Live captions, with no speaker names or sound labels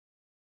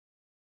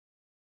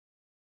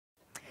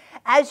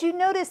As you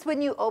noticed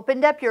when you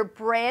opened up your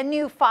brand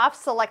new Pfaff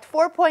Select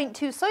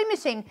 4.2 sewing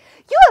machine,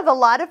 you have a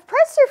lot of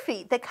presser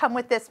feet that come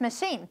with this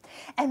machine.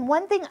 And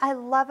one thing I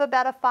love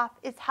about a Pfaff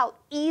is how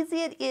easy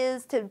it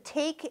is to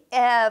take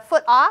a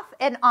foot off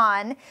and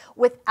on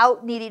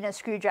without needing a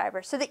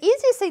screwdriver. So the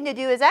easiest thing to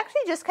do is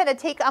actually just kind of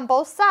take on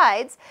both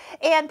sides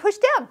and push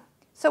down.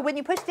 So when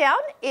you push down,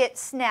 it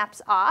snaps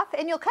off,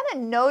 and you'll kind of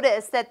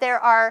notice that there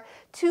are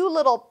two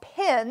little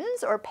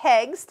pins or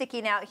pegs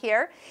sticking out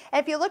here.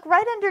 And if you look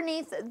right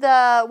underneath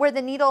where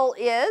the needle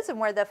is and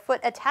where the foot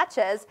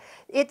attaches,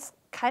 it's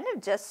kind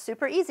of just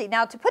super easy.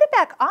 Now to put it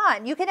back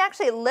on, you can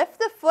actually lift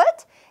the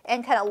foot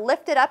and kind of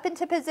lift it up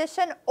into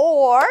position,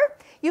 or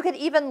you can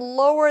even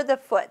lower the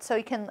foot. So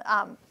you can,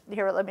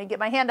 here, let me get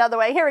my hand out of the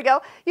way. Here we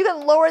go. You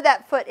can lower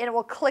that foot and it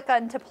will click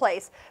into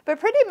place. But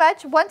pretty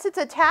much once it's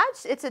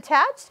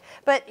attached,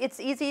 but it's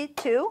easy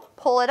to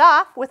pull it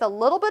off with a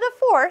little bit of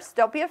force,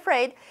 don't be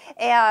afraid,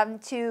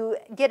 and to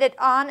get it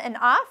on and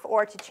off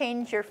or to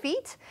change your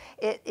feet.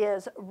 It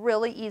is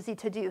really easy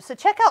to do. So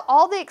check out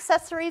all the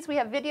accessories. We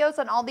have videos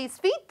on all these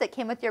feet that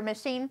came with your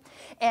machine,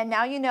 and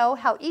now you know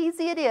how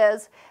easy it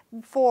is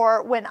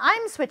for when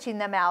I'm switching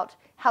them out,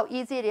 how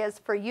easy it is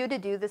for you to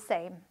do the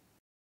same.